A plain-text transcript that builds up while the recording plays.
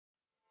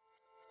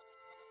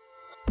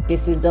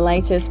This is the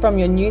latest from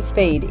your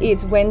newsfeed.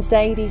 It's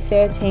Wednesday, the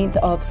 13th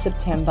of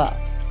September.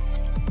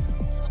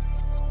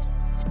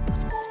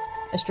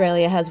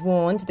 Australia has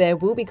warned there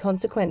will be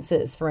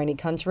consequences for any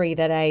country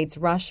that aids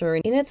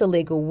Russia in its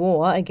illegal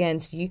war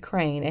against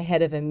Ukraine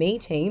ahead of a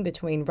meeting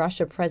between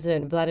Russia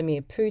President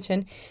Vladimir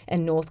Putin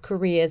and North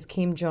Korea's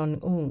Kim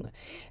Jong-un.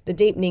 The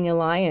deepening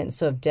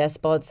alliance of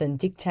despots and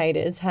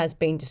dictators has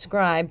been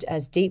described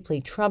as deeply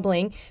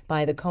troubling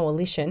by the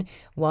coalition,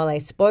 while a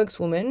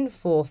spokeswoman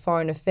for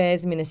Foreign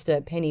Affairs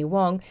Minister Penny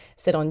Wong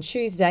said on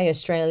Tuesday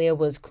Australia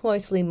was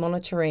closely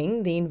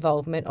monitoring the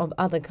involvement of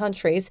other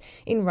countries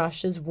in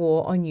Russia's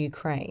war on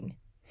Ukraine.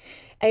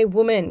 A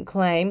woman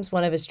claims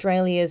one of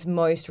Australia's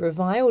most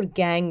reviled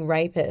gang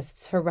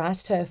rapists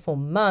harassed her for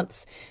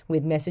months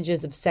with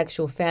messages of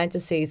sexual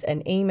fantasies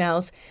and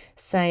emails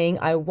saying,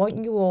 "I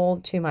want you all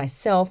to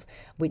myself,"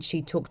 which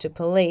she took to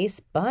police,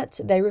 but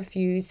they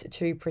refused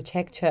to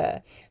protect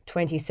her.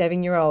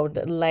 27-year-old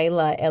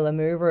Layla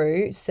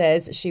Elamuru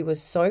says she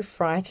was so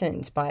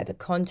frightened by the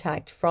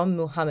contact from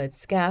Muhammad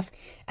Skaff,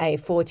 a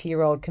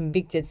 40-year-old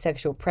convicted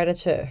sexual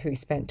predator who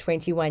spent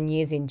 21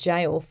 years in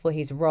jail for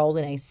his role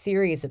in a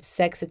series of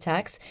sex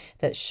attacks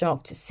that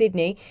shocked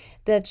Sydney,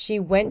 that she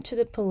went to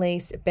the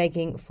police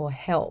begging for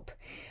help.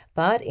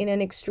 But in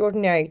an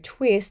extraordinary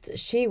twist,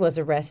 she was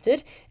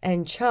arrested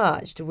and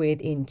charged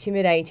with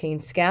intimidating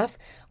Skaff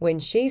when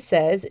she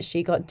says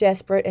she got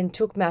desperate and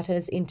took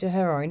matters into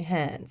her own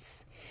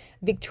hands.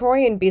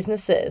 Victorian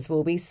businesses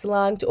will be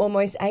slugged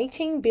almost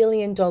 $18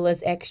 billion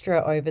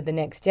extra over the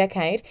next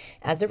decade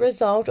as a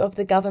result of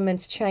the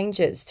government's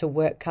changes to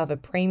work cover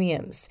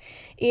premiums.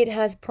 It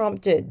has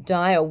prompted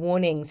dire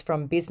warnings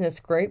from business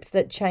groups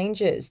that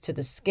changes to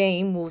the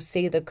scheme will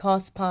see the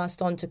costs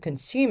passed on to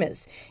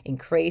consumers,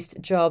 increased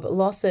job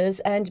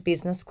losses and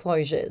business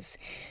closures.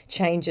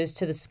 Changes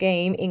to the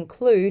scheme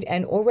include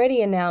an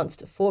already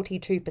announced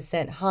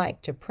 42%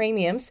 hike to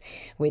premiums,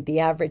 with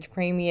the average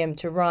premium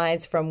to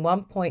rise from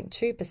 1.2%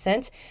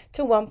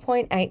 to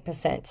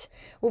 1.8%.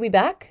 We'll be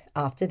back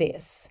after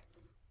this.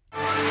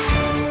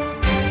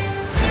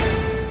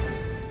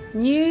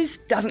 News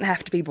doesn't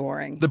have to be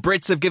boring. The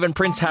Brits have given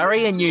Prince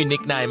Harry a new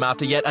nickname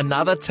after yet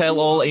another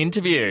tell-all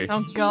interview.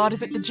 Oh God,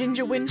 is it the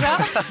Ginger Whinger?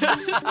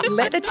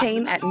 Let the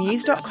team at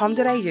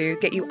news.com.au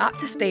get you up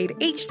to speed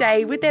each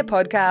day with their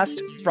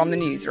podcast, From the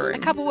Newsroom. A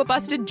couple were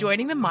busted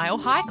joining the Mile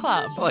High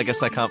Club. Well, I guess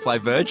they can't fly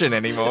Virgin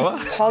anymore.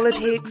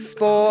 Politics,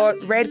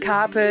 sport, red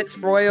carpets,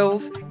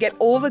 royals. Get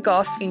all the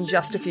goss in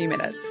just a few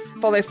minutes.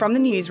 Follow From the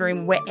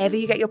Newsroom wherever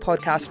you get your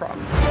podcast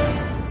from.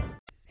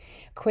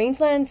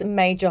 Queensland's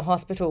major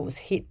hospitals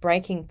hit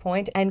breaking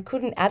point and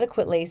couldn't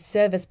adequately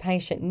service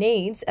patient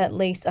needs at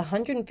least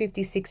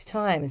 156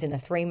 times in a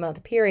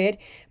 3-month period,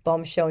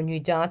 bombshell new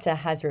data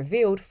has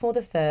revealed for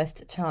the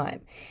first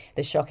time.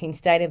 The shocking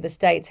state of the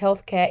state's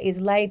healthcare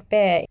is laid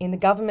bare in the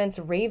government's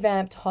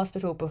revamped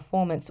hospital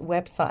performance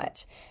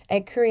website. A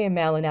Courier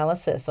Mail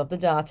analysis of the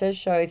data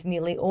shows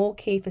nearly all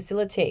key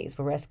facilities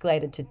were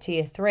escalated to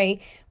Tier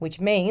 3, which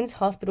means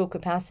hospital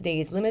capacity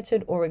is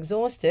limited or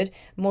exhausted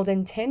more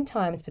than 10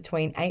 times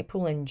between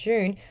April and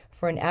June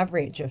for an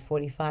average of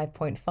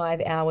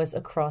 45.5 hours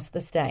across the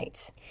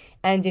state.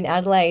 And in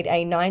Adelaide,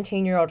 a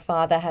 19-year-old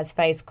father has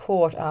faced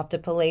court after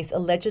police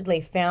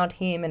allegedly found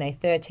him and a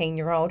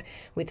 13-year-old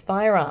with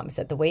firearms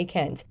at the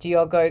weekend.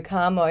 Diogo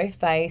Camo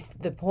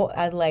faced the Port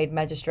Adelaide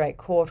Magistrate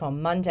Court on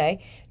Monday,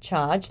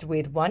 charged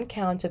with 1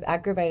 count of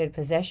aggravated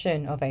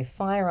possession of a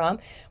firearm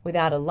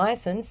without a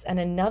licence and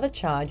another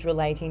charge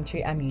relating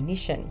to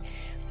ammunition.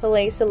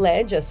 Police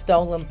allege a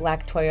stolen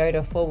black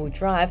Toyota 4-wheel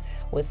drive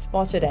was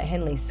spotted at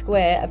Henley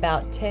Square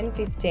about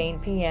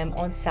 10:15 p.m.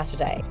 on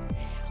Saturday.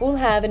 We'll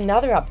have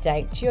another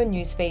update to your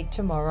newsfeed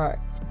tomorrow.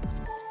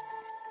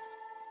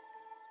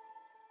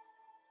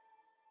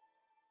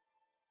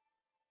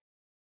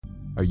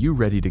 Are you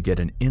ready to get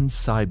an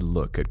inside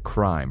look at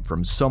crime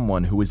from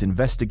someone who has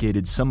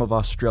investigated some of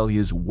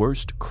Australia's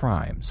worst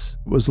crimes?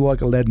 It was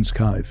like Aladdin's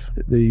Cave.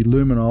 The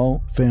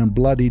luminol found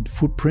bloodied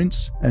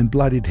footprints and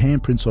bloodied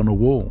handprints on a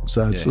wall,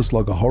 so it's just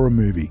like a horror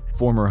movie.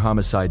 Former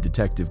homicide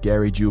detective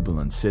Gary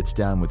Jubilant sits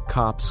down with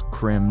cops,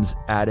 crims,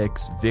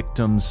 addicts,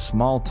 victims,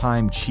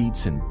 small-time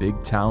cheats, and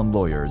big-town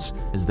lawyers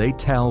as they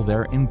tell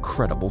their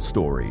incredible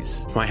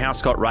stories. My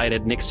house got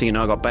raided. Next thing you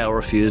know, I got bail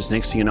refused.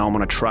 Next thing you know, I'm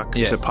on a truck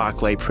to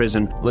Parklea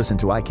Prison. Listen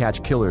to I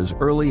Catch Killers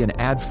early and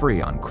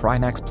ad-free on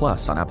Crimex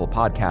Plus on Apple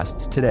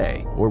Podcasts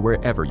today or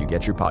wherever you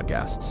get your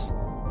podcasts.